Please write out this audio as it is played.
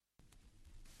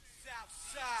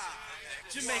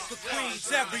Jamaica Queens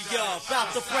area,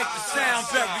 about to break the sound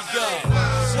barrier.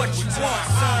 What you want,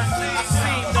 son? I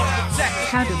seen no protector.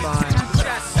 Cadabar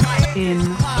in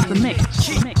the mix.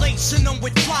 Keep lacing them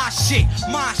with fly shit,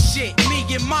 my shit, me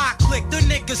and my clique. The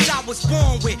niggas I was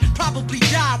born with, probably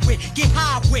die with, get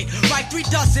high with. Write 3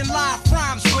 dozen live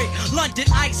rhymes with. London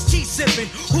iced tea sipping,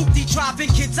 hoopty driving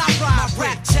kids I ride. My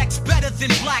rap text better than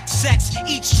black sex.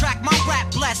 Each track my rap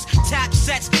blessed. Tap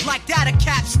sets like data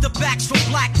caps, the backs from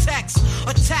black text.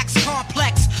 Attacks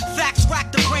complex, facts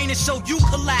rack the brain and so you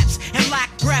collapse and lack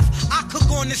breath. I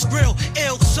cook on this grill,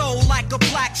 ill soul like a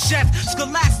black chef.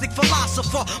 Scholastic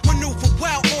philosopher, maneuver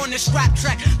well on this rap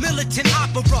track. Militant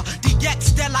opera,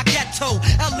 DX de la ghetto,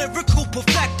 El lyrical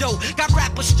perfecto. Got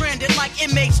rappers stranded like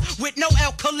inmates with no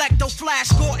El Colecto. Flash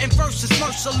Gordon versus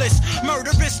merciless,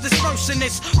 murderous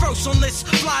dispersonist, personless,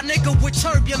 fly nigga with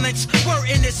turbulence. Word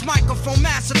in this microphone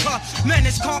massacre,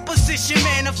 menace composition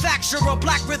manufacturer,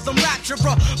 black rhythm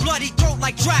rapturer, bloody throat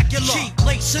like Dracula. Keep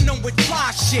lacing them with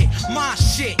fly shit, my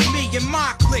shit, me and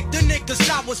my clique. The niggas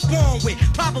I was born with,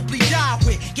 probably die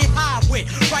with, get high with.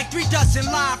 Write 3 dozen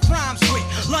live rhymes with.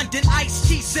 London iced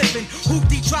tea sipping,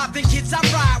 hoopty driving kids I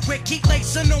ride with. Keep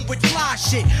lacing them with fly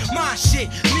shit, my shit,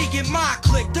 me and my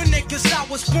clique. The niggas I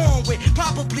was born with,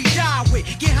 probably die with,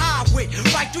 get high with.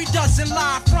 Write 3 dozen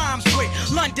live rhymes with.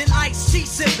 London iced tea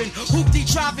sipping, hoopty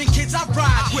driving kids I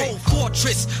ride with. Whole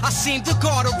fortress, I seem to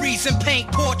guard a reason,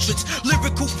 paint portraits.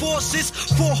 Lyrical forces,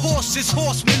 4 horses,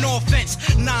 horsemen offense.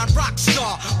 9 rock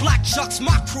star, black chucks,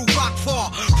 my crew rock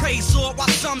far. Praise Lord while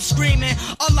some screaming,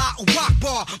 Allahu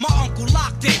Akbar. My uncle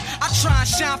locked in, I try and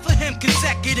shine for him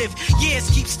consecutive. Years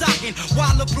keep stocking,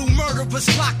 while the blue murderers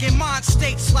clocking. Mind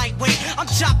states lightweight, I'm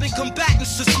chopping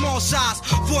combatants to small size.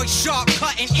 Voice sharp,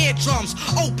 cutting eardrums,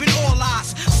 open all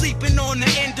eyes. Sleeping on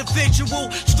the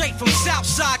individual, straight from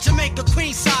Southside, Jamaica,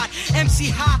 Queenside. MC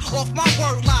high off my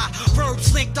word lie.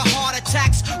 Verbs link to heart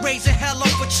attacks, raising hell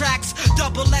over tracks.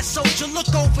 Double S soldier,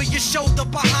 look over your shoulder,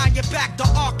 behind your back, the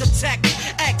architect.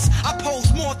 X, I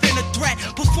pose more than a threat.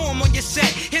 Perform on your set,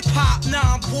 hip hop, now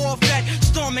I'm war vet.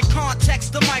 Storming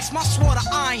context, the mic's my sword of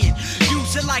iron.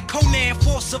 Use it like Conan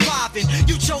for surviving.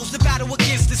 You chose to battle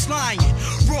against this lion.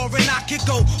 Roaring, I could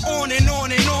go on and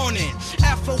on and on and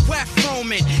FOF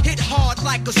roaming, hit hard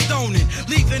like a stoning,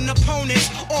 leaving opponents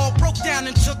all broke down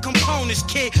into components.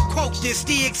 Kid, quote this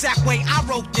the exact way I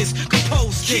wrote this,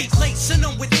 composed this. Keep lacing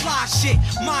them with fly shit,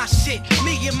 my shit,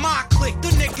 me and my clique. The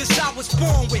niggas I was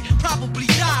born with, probably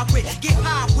die with, get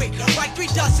high with. Write 3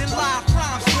 dozen live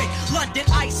rhymes with. London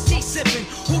iced tea sipping,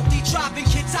 hoopty driving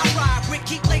kids I ride with.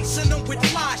 Keep lacing them with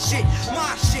fly shit,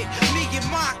 my shit, me and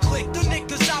my clique. The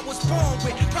niggas I was born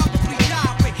with, probably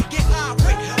die with, get high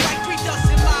with. Write 3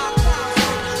 dozen live rhymes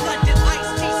with. London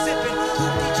iced tea sipping,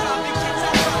 hoopty driving kids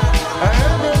I ride with.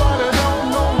 Everybody don't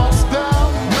know my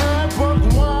style, mad but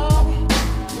wild,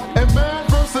 and mad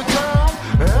versatile.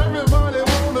 Everybody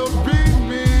wanna be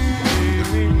me.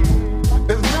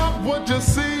 It's not what you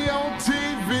see on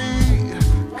TV.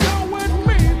 Come with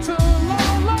me to La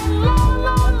La La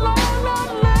La La La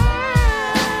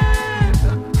Land.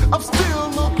 I'm still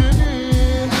looking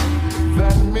in.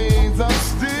 That means I'm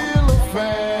still a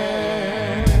fan.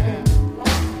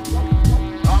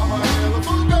 I'm a hell of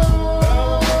a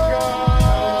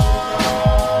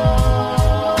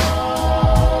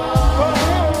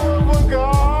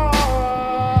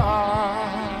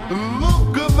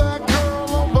Look at that girl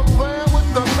over there with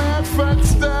the mad fat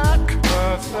stack.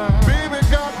 Baby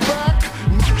got back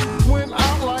when I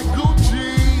like Gucci.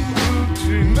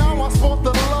 Now I sport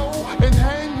the low and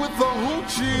hang with the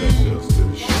hoochie.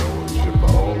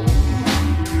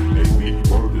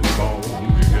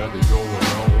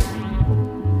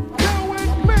 Go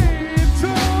with me to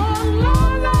La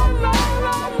La La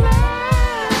La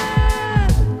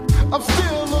Land. I'm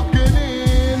still looking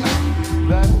in.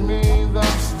 That means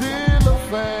I'm still a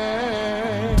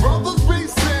fan. Brothers be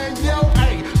saying, yo,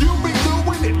 hey, you be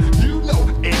doing it. You know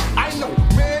it, I know.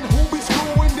 Man, who be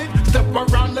screwing it? Step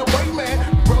around the way, man.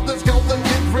 Brothers go to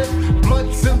get ripped.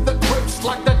 Bloods in the grips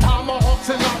like the tomahawks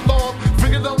and outlaws.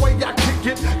 Figure the way I kick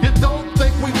it. You don't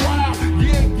think we wild?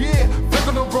 Yeah, yeah.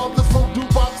 Figure the brothers from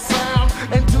Doo-Wop sound.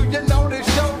 And do you know they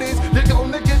show this? You're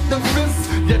gonna get the fist.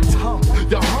 Your tongue,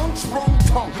 your hung-sprung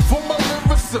tongue for my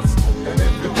lyricist. And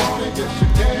if you want it, yes you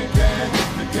can.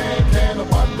 If you can,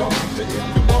 why don't you?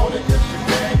 If you want it, yes you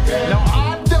can. Now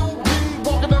I don't be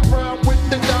walking around with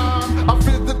the dime. I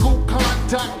physical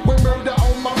contact with murder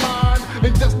on my mind.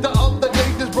 And just the other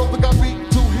day, this brother got beat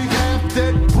too. He half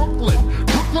dead. Brooklyn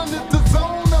is the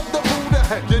zone of the Buddha.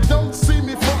 You don't see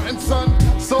me frontin', son.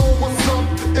 So what's up?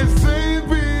 It's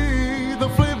AB, the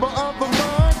flavor of the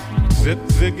month. Zip,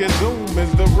 Ziggy Doom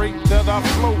is the rate that I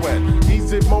flow at.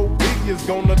 Easy Mo B is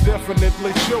gonna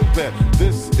definitely show that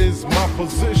this is my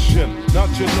position, not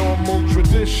your normal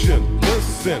tradition.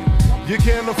 Listen, you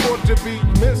can't afford to be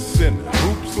missing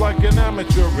hoops like an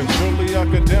amateur, and surely I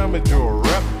could damage your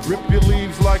rap. Rip your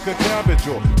leaves like a cabbage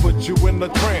or put you in a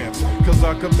trance, cause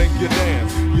I can make you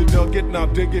dance. You dug it, now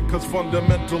dig it, cause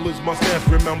fundamental is my stance.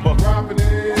 Remember, rapping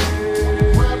it,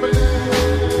 fundamental.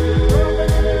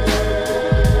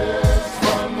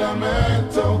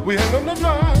 We hang on the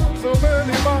drive, so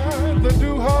many minds that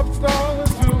do hop stars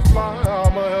to fly.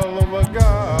 I'm a hell of a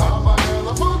guy. I'm a hell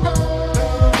of a guy.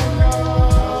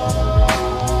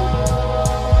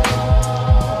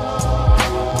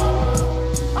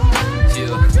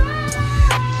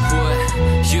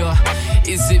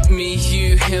 Is it me,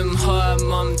 you, him, her,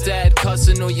 mum, dad,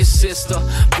 cousin or your sister?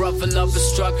 Brother, lover,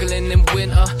 struggling in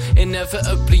winter.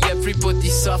 Inevitably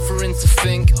everybody's suffering to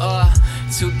think,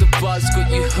 till the buzz got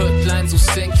you hooked, lines will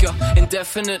sink ya.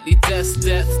 Indefinitely death,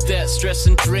 stress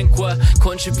and drink were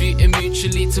contributing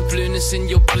mutually to blueness in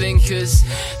your blinkers.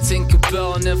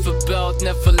 Tinkerbell, never belled,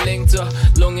 never linked her.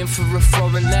 Longing for a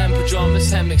foreign land,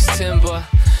 pajamas, hammocks, timber.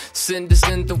 Cinders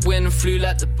in the wind flew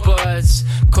like the birds,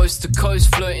 coast to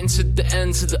coast, floating to the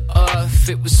ends of the earth.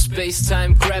 It was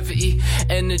space-time, gravity,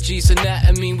 energy's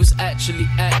anatomy was actually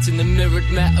acting. The mirrored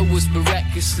matter was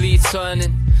miraculously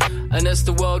turning. And as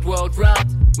the world whirled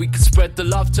round, we could spread the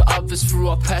love to others through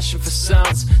our passion for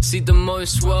sounds. See the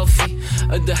most wealthy,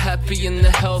 and the happy and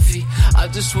the healthy. I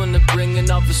just wanna bring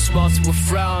another smile to a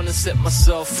frown and set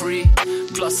myself free.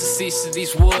 Plus the cease of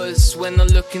these wars. When I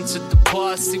look into the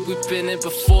past, see we've been here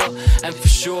before. And for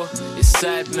sure, it's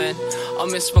sad, man. I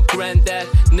miss my granddad,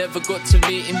 never got to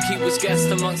meet him. He was gassed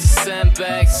amongst the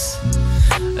sandbags.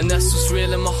 And that's what's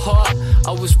real in my heart.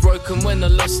 I was broken when I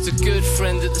lost a good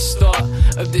friend at the start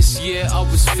of this year. I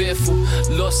was fearful,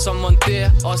 lost someone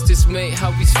dear. Asked his mate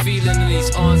how he's feeling and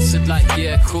he's answered like,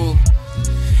 yeah, cool.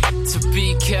 To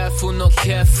be careful, not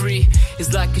carefree,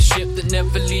 is like a ship that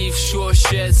never leaves shore,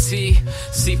 shared sea.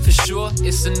 See for sure,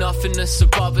 it's the nothingness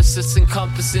above us that's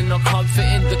encompassing our comfort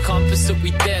in the compass that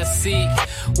we dare seek.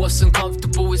 What's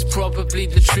uncomfortable is probably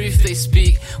the truth they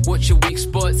speak. Watch your weak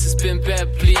spots, it's been bare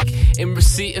bleak. In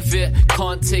receipt of it,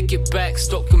 can't take it back,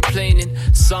 stop complaining.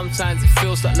 Sometimes it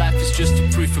feels like life is just a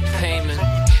proof of payment.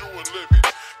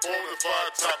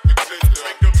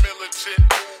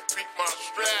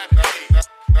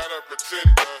 Not a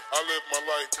pretender, I live my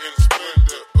life in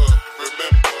splendor.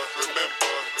 Remember.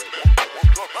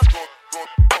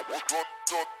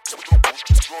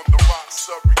 The rocks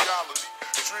of reality,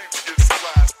 dreams get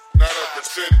slashed. Not a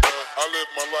pretender, I live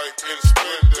my life in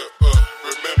splendor.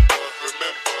 Remember.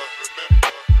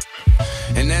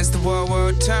 And as the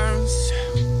world turns,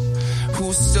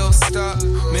 who's still stuck?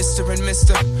 Mr. and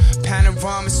Mr.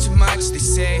 Panorama's too much, they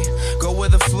say. Go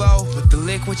with the flow, with the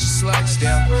liquid you sludge.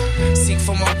 They'll seek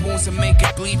for my wounds and make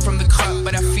it bleed from the cup.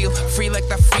 But I feel free like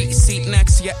that free seat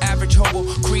next to your average hobo.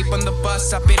 Creep on the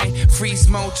bus, I've been in freeze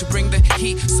mode to bring the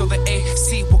heat. So the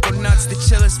AC will go nuts, the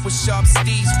chillest with sharp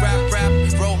steez. Rap,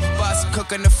 robust,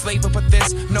 cooking the flavor. But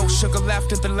there's no sugar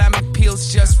left and the lemon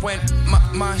peels just went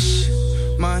mush.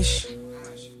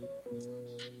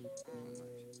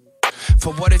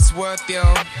 For what it's worth, yo.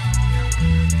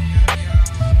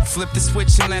 Flip the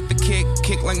switch and let the kick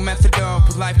like methadone.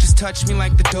 But life just touched me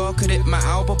like the door could hit my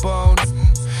elbow bone.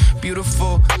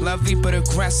 Beautiful, lovely, but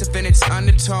aggressive in its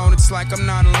undertone. It's like I'm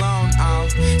not alone. I'll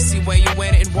see where you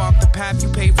went and walk the path you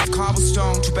paved with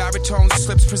cobblestone. Two baritones,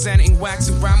 slips presenting wax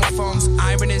and gramophones.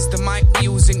 Iron is the mic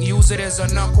using, use it as our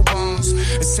knuckle bones.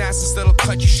 Assassins that'll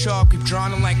cut you sharp, keep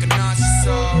drawing them like a Nazi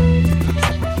saw.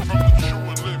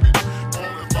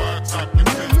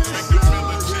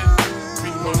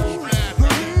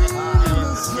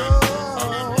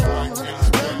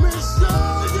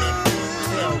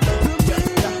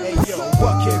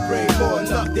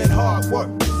 Than hard work.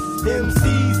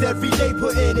 MCs every day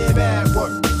putting in bad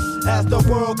work. As the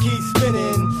world keeps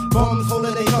spinning, bums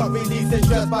holding they up, releasing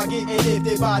stress by getting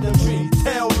lifted by them trees.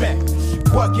 Tell me,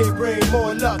 what can bring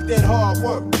more luck than hard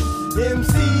work?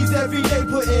 MCs every day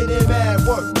putting in bad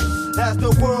work. As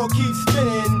the world keeps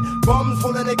spinning, bums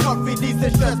holding they up,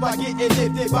 releasing stress by getting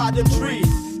lifted by them trees.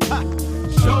 Ha.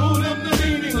 Show them the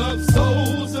meaning of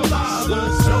soul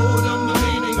survivors. Show them the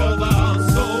meaning of our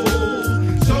soul.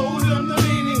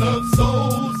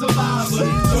 Soul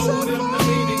survivors, show them the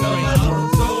meaning of our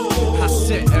soul. I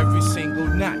said every single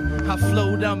night, I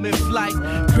flow down mid-flight.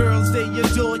 Girls they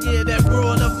adore, yeah, that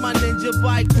world of my ninja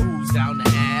bike. Cruise down the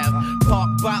Ave, park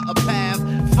by a path,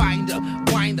 find a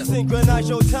winder. Synchronize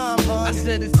your time, huh? I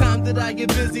said it's time that I get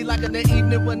busy, like in the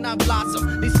evening when I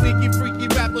blossom. These sneaky, freaky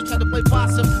rap Suckers try to play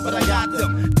possum, but I got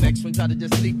them. Next one try to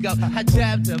just sneak up, I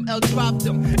jabbed them, L dropped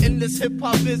them. In this hip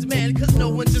hop is man, cause no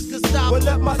one just can stop. Well,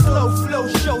 let my slow flow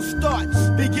show start.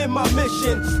 Begin my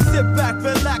mission. Sit back,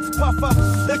 relax, puffer.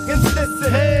 Look and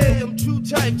listen. Hey, I'm true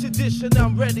type tradition,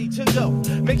 I'm ready to go.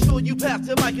 Make sure you pass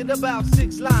the mic in about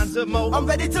 6 lines or more. I'm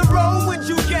ready to roll with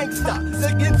you, gangsta.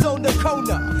 Liggins on the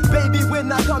corner. Baby, when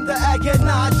I come to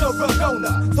agonize your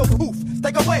Ragona. So poof,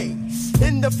 take away.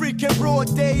 In the freaking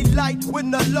broad daylight, when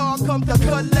the law comes to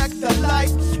collect the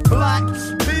light, black,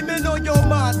 beaming on your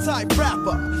mind type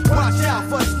rapper. Watch out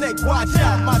for snake, watch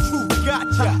out, my truth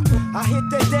gotcha. I hit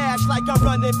the dash like I'm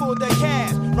running for the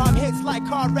cash. Rhyme hits like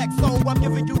car wrecks, so I'm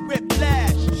giving you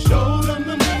whiplash. Show them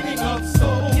the meaning of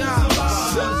soul. Yeah.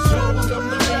 Show them the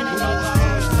meaning of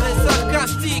life. C'est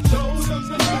sarcastique. Show them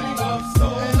the meaning of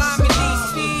soul. La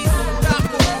milice,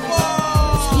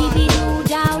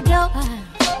 Skibidi-doo-dow-dow.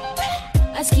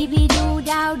 A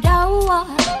skibidi-doo-dow-dow.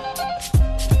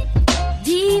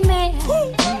 Dime,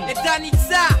 et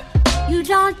Danitza. you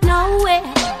don't know it.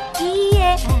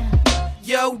 Yeah.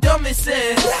 Yo, dans mes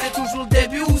scènes, c'est toujours le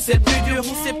début où c'est plus dur,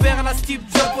 où c'est perdre la Steve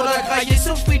Jobs pour la grailler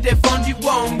sur le fruit défendu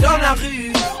Wong dans la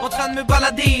rue, en train de me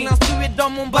balader, l'instru est dans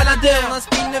mon baladeur,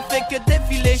 l'inspire ne fait que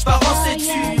défiler, j'pars en sais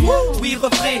dessus. Oui,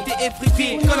 refrain, t'es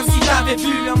effrayé, comme si t'avais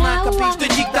vu un main capé, j'te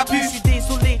dis que t'as bu, j'suis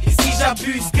désolé si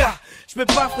j'abuse, gars. Je peux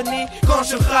pas freiner quand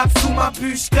je rappe sous ma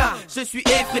pushka. Je suis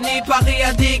effréné, paré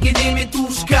à dégainer mes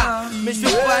touches K. Mais je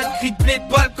veux pas être cri de blé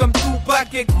de balle comme Tupac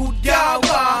et coup de gawa.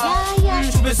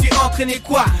 Je me suis entraîné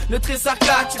quoi? Le très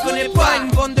sarcastique, tu connais pas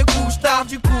une bande de couches tard.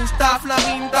 Du coup je taffe la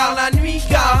rime tard la nuit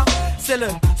car c'est le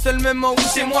seul moment où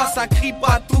chez moi ça crie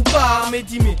pas tout bas. Mais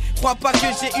dis mais crois pas que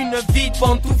j'ai une vie de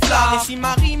pantouflard. Et si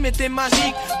ma rime était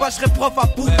magique, bah je serais prof à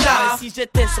Poudlard. Et si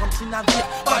j'étais sur un petit navire,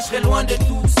 bah je serais loin de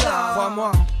tout ça.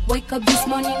 Crois-moi. Wake up this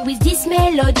morning with this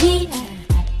melody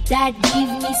that give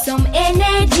me some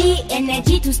energy.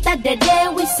 Energy to start the day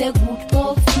with a good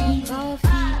coffee.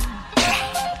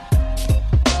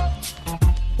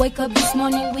 Wake up this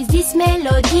morning with this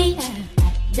melody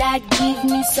that give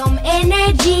me some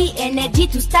energy. Energy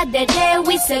to start the day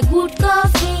with a good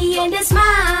coffee and a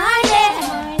smile.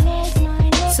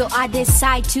 So I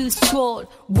decide to stroll,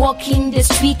 walking the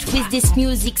street with this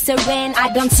music serene. I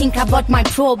don't think about my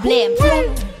problem.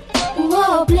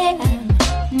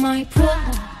 My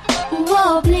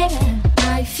problem.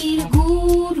 I feel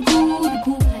good.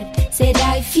 Said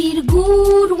I feel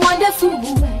good, wonderful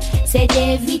good. Said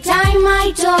every time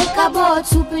I talk about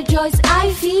super joys,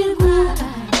 I feel good.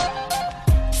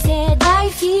 Said I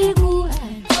feel good.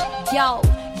 Yo.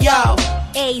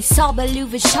 Ey,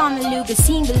 sabbeluve, shanneluve,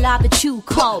 singeluve, true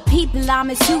call. People are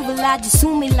me suveluve, just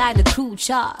zoom me like the crew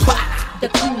chart. The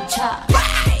crew chart.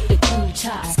 The crew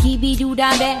chart.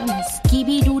 Skibidi-doo-da-dem,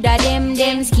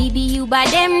 skibidi-doo-da-dem, skibidi-you-ba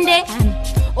dem.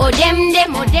 Oh dem,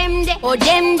 oh dem, oh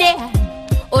dem,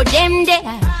 oh dem,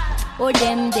 oh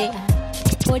dem,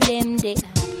 oh dem.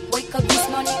 Wake up this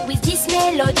morning with this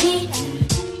melody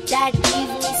that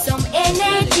gives me some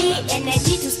energy.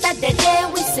 Energy to start the day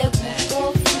with a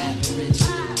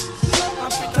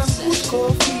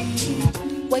coffee.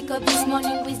 Wake up this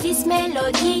morning with this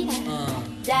melody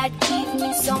that gives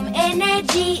me some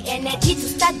energy. Energy to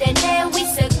start the day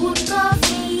with a good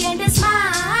coffee and a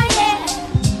smile.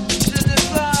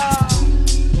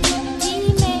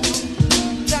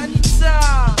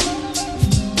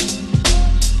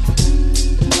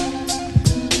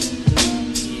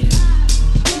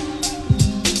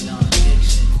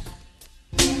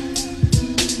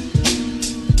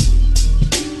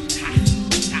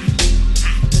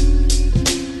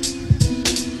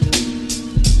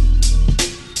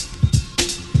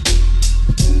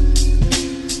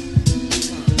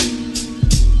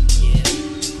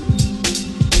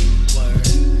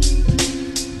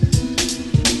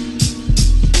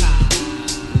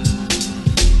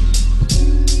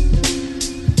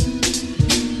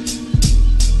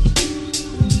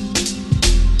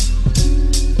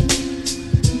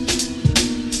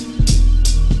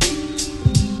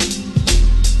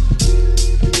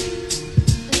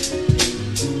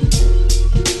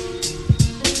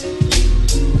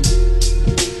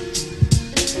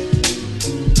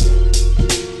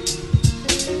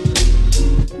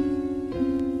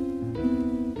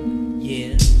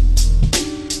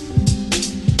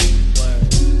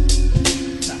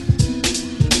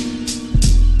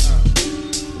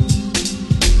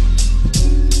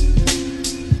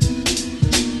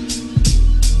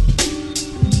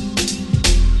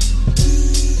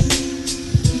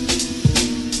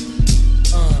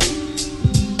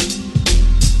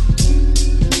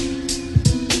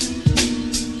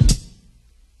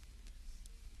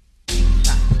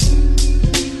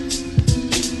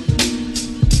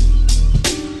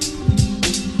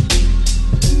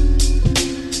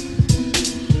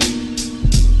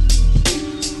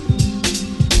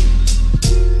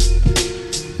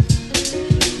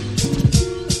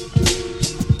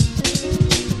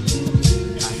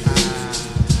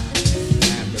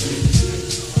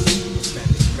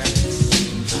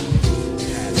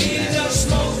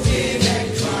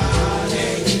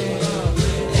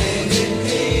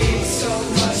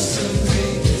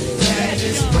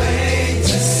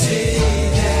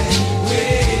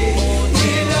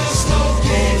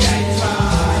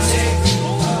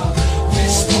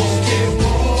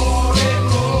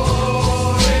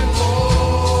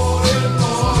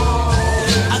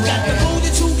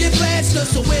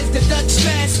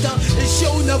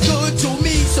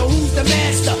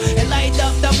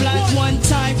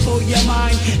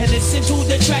 and listen to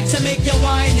the track to make you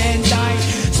wine and dine.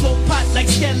 Smoke pot like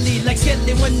Skelly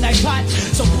when I pot.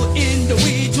 So put in the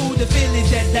weed to the feeling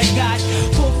that I got.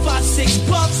 4, 5, 6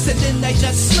 puffs and then I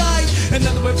just slide.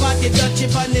 Another way pocket Dutch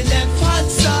if on the left hand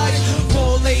side.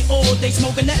 All day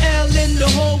smoking the L in the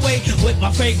hallway with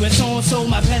my fragrance on so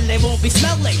my Pele won't be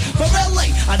smelling. For LA,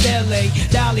 I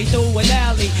dolly through an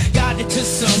alley. Got it to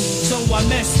some, so I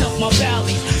messed up my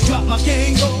valley. Drop my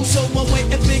Kango, so I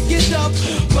went and pick it up.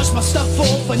 Brush my stuff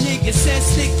off, a nigga said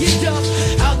stick it up.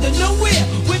 Out of nowhere,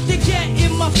 with the cat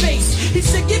in my face. He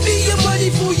said, give me your money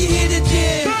before you hit it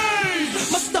there.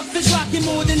 My stuff is rocking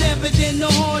more than ever than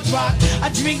the hard rock. I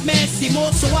drink Massey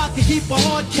more so I can keep a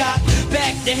hard cock.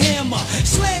 Back the hammer,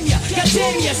 slam ya,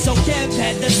 goddamn ya. So Kev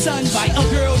had the son by a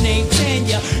girl named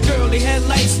Tanya. Girly head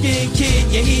light skinned kid,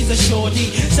 yeah he's a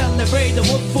shorty. Celebrated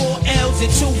with 4 L's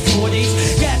and 2 40s.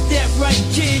 Got that right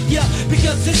kid, yeah,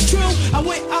 because it's true. I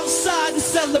went outside and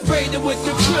celebrated with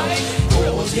the crew.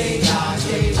 All day, all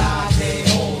day, all day,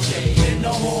 all day. In the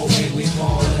hallway we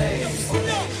parlay.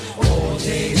 All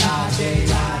day, all day,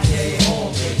 all day,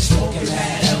 all day. Smoking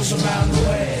mad else around the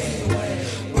way.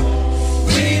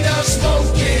 We love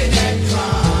smoking that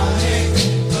chronic,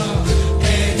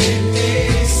 and it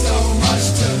means so much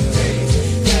to me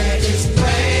that it's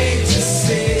plain to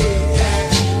see that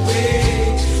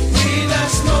we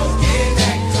love smoking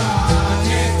that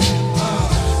chronic.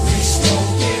 We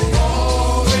smoke it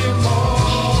more and more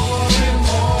and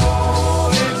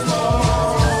more and more and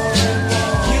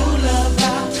more. You love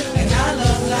loud and I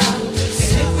love loud,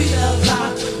 and if we love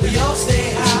loud, we all stay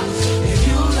high. If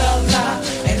you love loud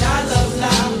and I love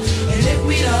loud, and if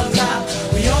we love loud,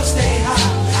 we all stay high.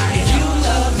 If you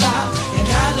love loud and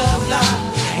I love loud,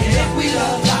 and if we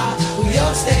love loud, we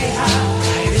all stay high.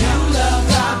 If you love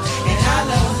loud and I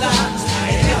love loud,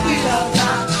 and if we love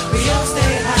loud, we all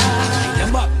stay high. Light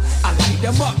them up, I light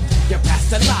them up. You pass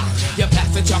the lie, you pass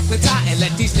the chocolate tie, and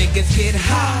let these niggas get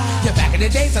high. Yeah, back in the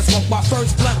days, I smoked my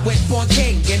first blunt with Born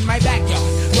King in my backyard,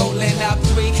 rolling up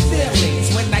 3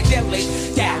 Phillies when I dally,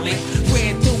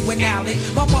 ran through an alley.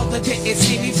 My mother didn't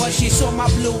see me, but she saw my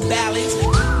blue ballots.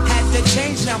 Had to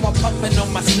change, now I'm puffing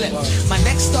on my slip. My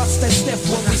neck starts to stiff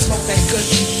when we smoke that good.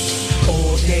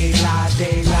 All day,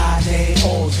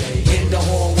 all day. In the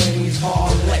hallways,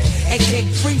 all lit. And kick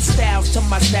freestyles to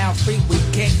my style free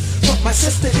weekend. Put my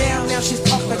sister down, now she's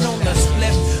puffing on the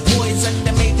split. Boys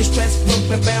under me distress,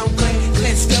 Brooklyn bound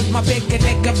clean skills, my big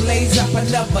nigga blaze up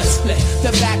another split.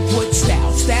 The backwood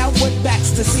style with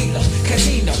backs to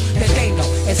casino, that they know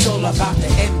it's all about the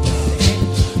end.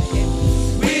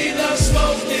 We love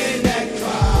smoking that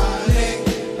chronic,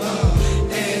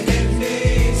 and it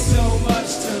means so much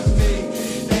to me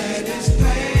that it's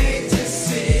plain to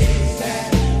see that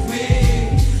we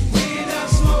love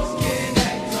smoking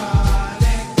that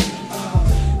chronic.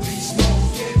 We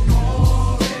smoke it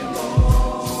more and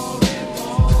more and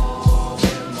more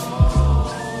and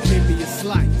more. Give me a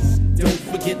slice, don't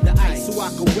forget the ice, so I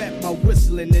can wet my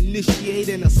whistle and initiate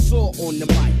an assault on the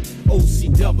mic.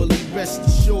 OCW, rest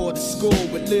assured, to score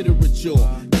with literature.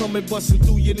 Coming busting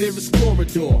through your nearest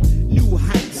corridor. New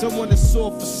heights, I wanna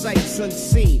soar for sights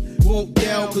unseen. Won't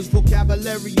yell, cause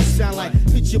vocabulary you sound like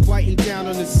picture biting down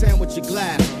on a sandwich of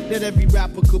glass that every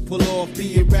rapper could pull off,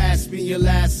 be it rasping your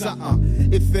last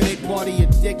If it ain't party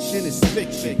addiction, it's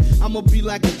fiction. I'ma be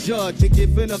like a judge and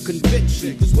giving a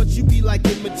conviction, cause what you be like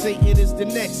imitating is the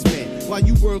next man, while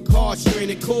you work hard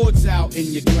straining chords out in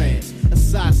your glands.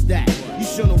 Besides that, you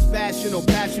show no fashion or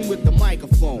passion with the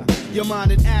microphone. Your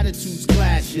mind and attitudes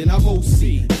clashing. I'm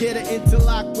OC, here to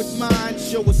interlock with mine.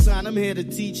 Show a sign, I'm here to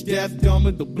teach deaf, dumb,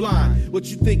 and the blind. What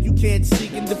you think you can't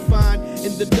seek and define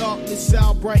in the darkness,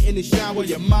 I'll brighten and shine while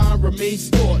your mind remains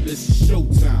thoughtless. It's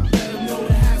showtime. Let them know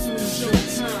the hassle is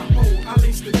showtime. Oh, I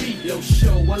lace the beat. Yo,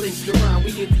 show, I lace the rhyme.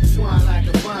 We intertwine like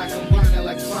a vine, combine it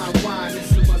like fine wine.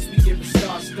 It's a must, we give a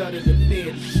star-studded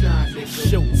affair to shine. It's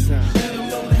showtime. Let them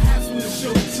know the hassle is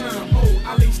showtime. Oh,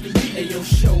 I lace the beat. Hey, yo,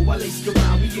 show, I lace the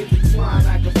rhyme. We intertwine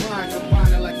like a vine,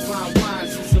 combine it like fine wine.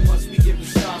 It's a must, we give a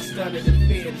star-studded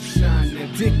affair to shine.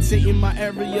 Dictating my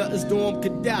area is Dorm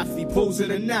Gaddafi,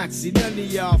 posing a Nazi. None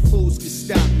of y'all fools can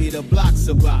stop me. The block's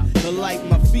about, like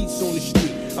my feet's on the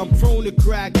street. I'm prone to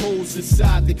crack holes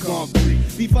inside the concrete.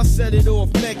 Beef, I set it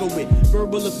off mega with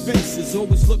verbal offenses.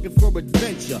 Always looking for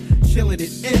adventure, chilling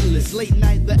it endless. Late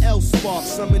night, the L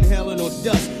sparks, I'm inhaling on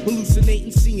dust.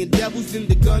 Hallucinating, seeing devils, then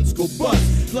the guns go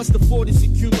bust. Plus the 40s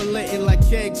accumulating like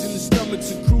kegs in the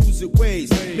stomachs and cruiserways.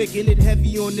 Making it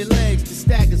heavy on their legs, the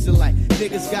staggers are like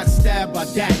niggas got stabbed by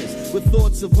daggers. With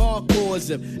thoughts of hardcores,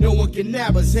 if no one can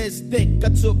nab us. Heads thick, I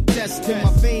took tests to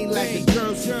my vein like a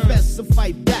germs infest. To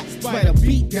fight back, despite a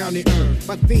beat down to earth.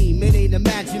 My theme, it ain't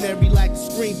imaginary like a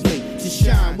screenplay. To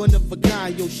shine, one of a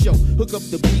kind, yo, show. Hook up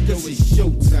the beat, cause it's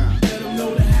showtime. Let them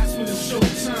know the house when it's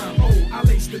showtime. Oh, I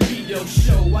lace the beat, yo,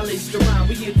 show. I lace the rhyme.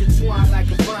 We intertwine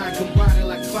like a vine, combining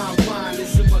like fine wine.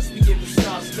 It's a must, we give a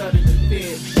star studded the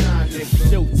bed shine. It's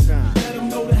showtime. Let them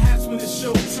know the house when it's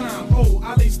showtime. Oh,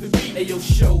 I lace the beat, hey, yo,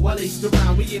 show. I lace the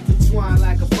rhyme. We intertwine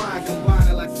like a vine,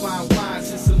 combining like fine wine.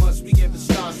 It's a must, we give a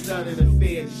star studded the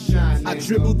bed shine. I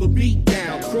dribble the beat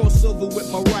down, cross over with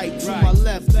my right to my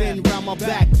left, then round my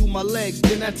back through my legs.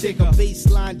 Then I take a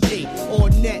baseline J, all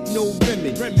net, no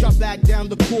rimmin'. Drop back down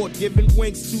the court, giving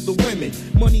winks to the women.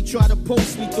 Money try to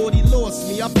post me, thought he lost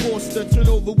me. I forced her, turn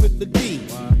over with the D.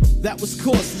 That was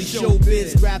costly,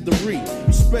 showbiz, grab the re.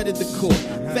 You spreaded the court,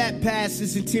 fat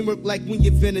passes and teamwork like when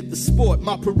you invented the sport.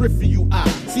 My peripheral eye,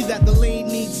 see that the lane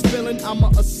needs filling, I'ma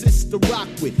assist to rock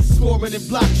with. Scoring and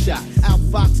block shot,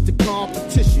 outfox the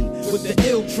competition with the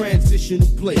ill transition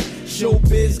play.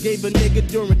 Showbiz gave a nigga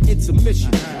during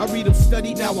intermission. I read them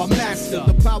study, now I master.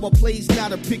 The power plays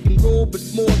not a pick and roll, but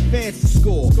more advanced to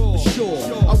score. For sure,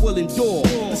 I will endure.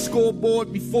 The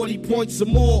scoreboard be 40 points or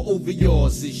more over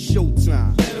yours. It's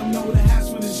showtime. Let them know the house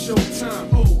when it's showtime.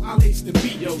 Oh, I lace the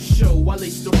beat, yo, show. I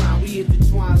lace the rhyme. We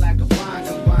intertwine like a vine,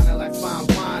 combining like fine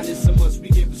wine. It's a must, we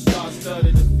give a star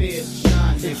studded the fair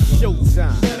shine. It's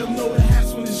showtime. Let them know the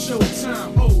house when it's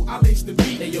showtime. Oh, I lace the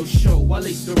beat, hey, yo, show. I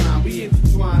lace the rhyme. We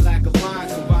intertwine like a vine,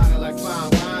 combining like fine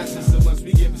wines. It's a must,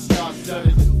 we give a star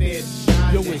studded the fair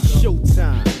shine. Yo, it's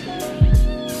showtime.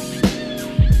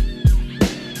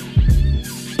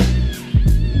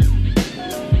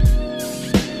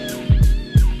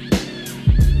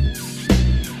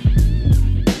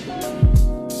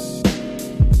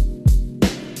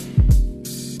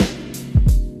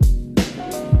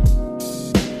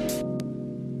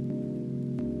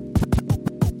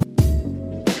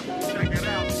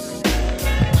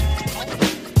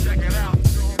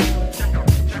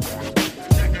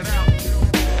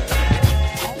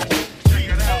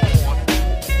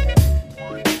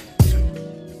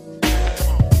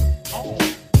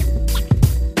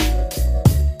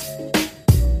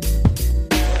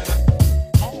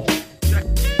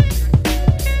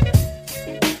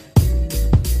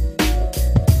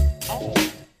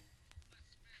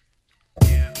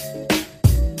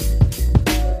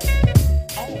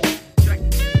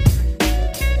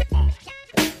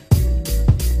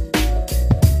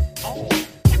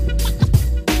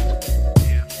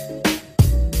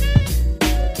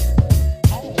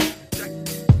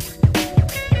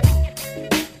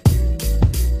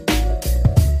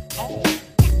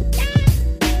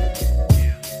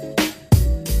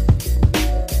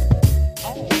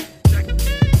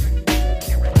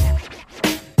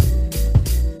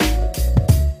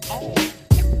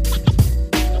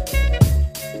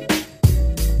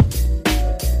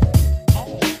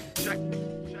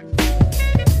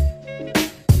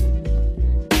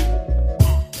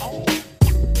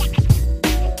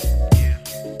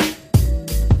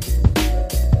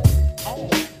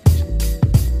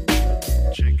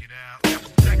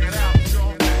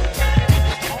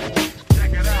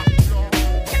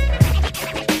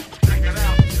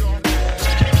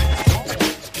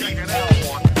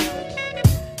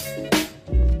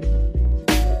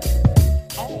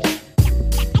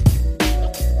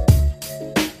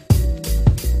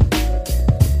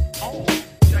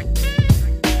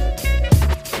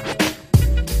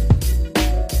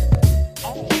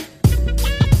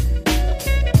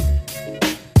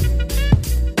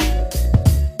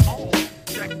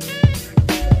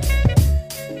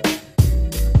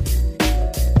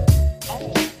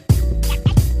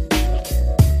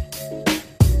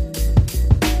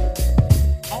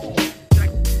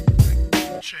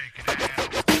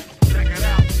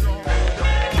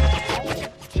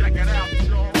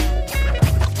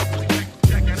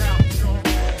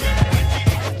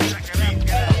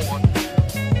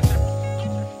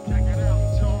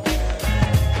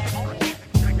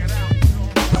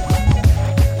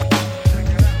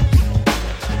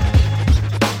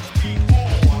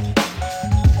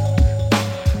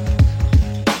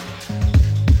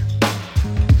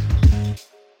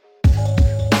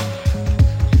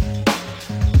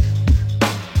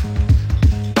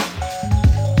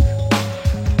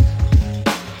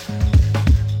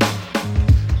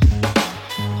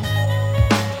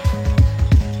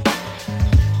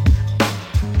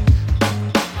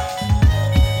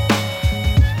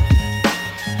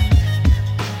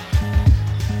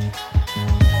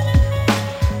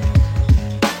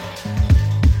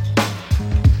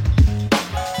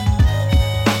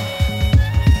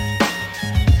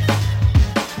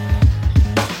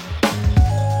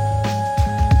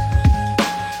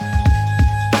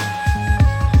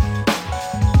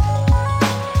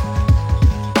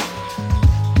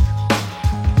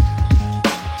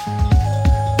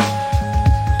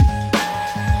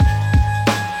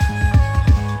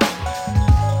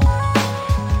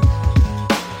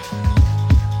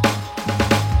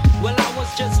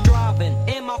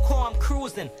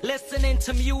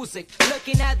 into music.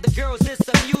 Looking at the girls, it's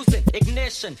amusing.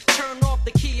 Ignition, turn off the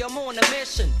key, I'm on a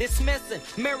mission. Dismissing,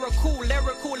 miracle,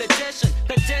 lyrical addition.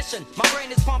 Condition, my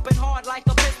brain is pumping hard like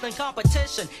a piston.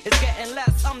 Competition is getting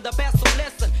less, I'm the best, so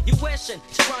listen. You wishing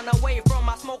to run away from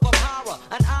my smoke of horror.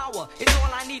 An hour is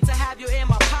all I need to have you in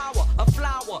my power. A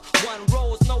flower, one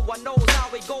rose, no one knows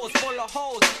how it goes. Full of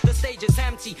holes, the stage is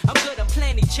empty. I'm good and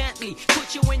plenty, gently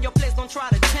put you in your place, don't try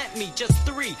to tempt me. Just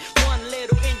three, one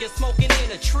little Indian smoking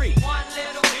in a tree. One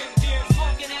little Indian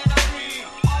smoking in a tree.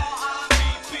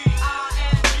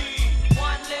 R-I-P-P-I-N-G.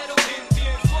 One little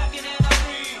Indian smoking in a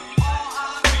tree.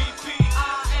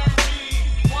 R-I-P-P-I-N-G.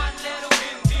 One little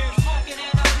Indian smoking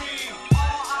in a tree.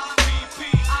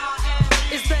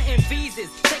 R-I-P-P-I-N-G. It's the Envises,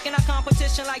 taking our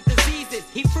competition like diseases.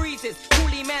 He freezes,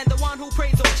 truly man, the one who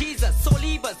prays on Jesus. So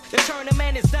leave us, the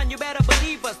tournament is done, you better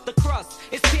believe us. The crust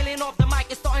is peeling off the mic,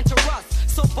 it's starting to rust.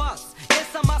 So bust,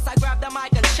 it's a must, I grab the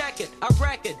mic and check it. A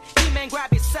record, E-man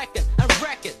grab his second and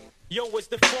wreck it. Yo, it's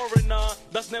the foreigner,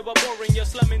 that's never boring. You're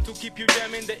slamming to keep you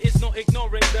jamming, there is no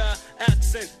ignoring the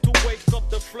accent to wake up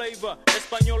the flavor.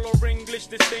 Español or English,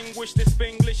 distinguish this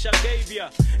Spanglish I gave ya.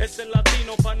 Es el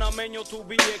latino panameño to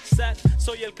be exact.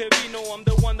 Soy el que vino, I'm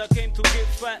the one that came to get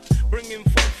fat. Bringing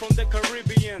food from the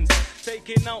Caribbeans,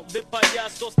 taking out the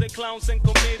payasos, the clowns and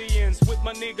comedians. With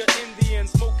my nigga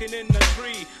Indians, smoking in the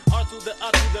tree. R to the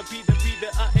A to the P, the P,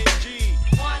 the I-N-G.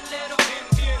 One little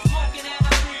Indian smoking in a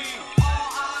tree.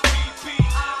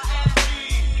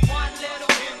 One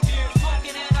little Indian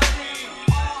smoking in a tree.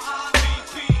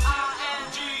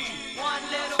 R-I-P-P-I-N-G. One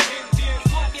little Indian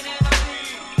smoking in a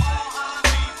tree.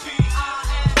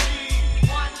 R-I-P-P-I-N-G.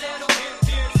 One little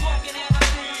Indian smoking in a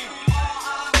tree.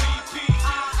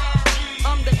 R-I-P-P-I-N-G.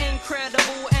 I'm the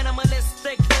incredible,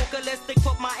 animalistic, vocalistic.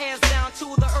 Put my hands down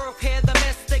to the earth, hear the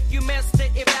mystic. You missed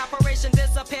it, evaporation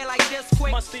disappear like this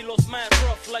quick. My estilo's mad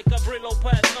rough like a Brillo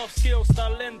pad, enough skills,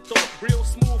 talento. Real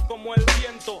smooth como el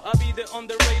viento. I be the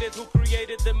underrated who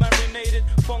created the marinated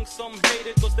funk. Some hate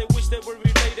it cause they wish they were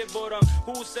related. But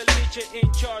who's el niche in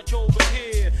charge over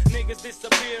here? Niggas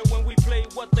disappear when we play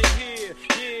what they hear.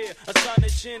 Yeah,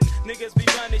 astonishing, niggas be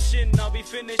vanishing. I'll be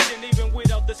finishing even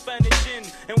without the Spanish in.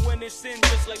 And when it's in,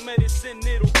 just like medicine,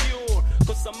 it'll cure.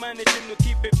 Cause I'm managing to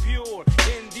keep it pure.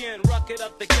 Indian, rock it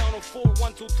at the count of 4,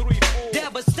 1, 2, 3, 4.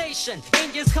 Devastation,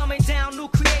 Indians coming down, new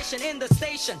creation in the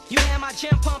station. You hear my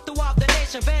gym pump throughout the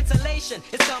nation. Ventilation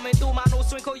is coming through my nose,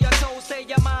 twinkle your toes, say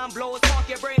your mind blows. Park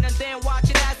your brain and then watch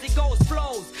it as it goes.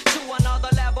 Flows to another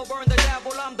level, burn the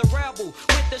devil, I'm the rebel.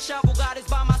 With the shovel, God is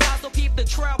by my side, so keep the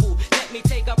treble. Let me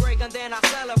take a break and then I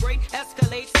celebrate.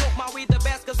 Escalate, smoke my weed the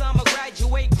best cause I'm a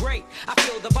graduate great. I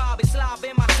feel the Bobby slob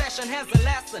in my session, has a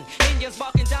lesson. Indians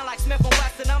walking down like Smith and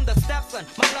Wesson, I'm the Stepson.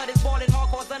 My blood is boiling hard,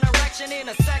 cause an erection in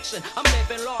a section. I'm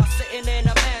living lost, sitting in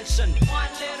a mansion. One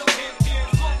little Indian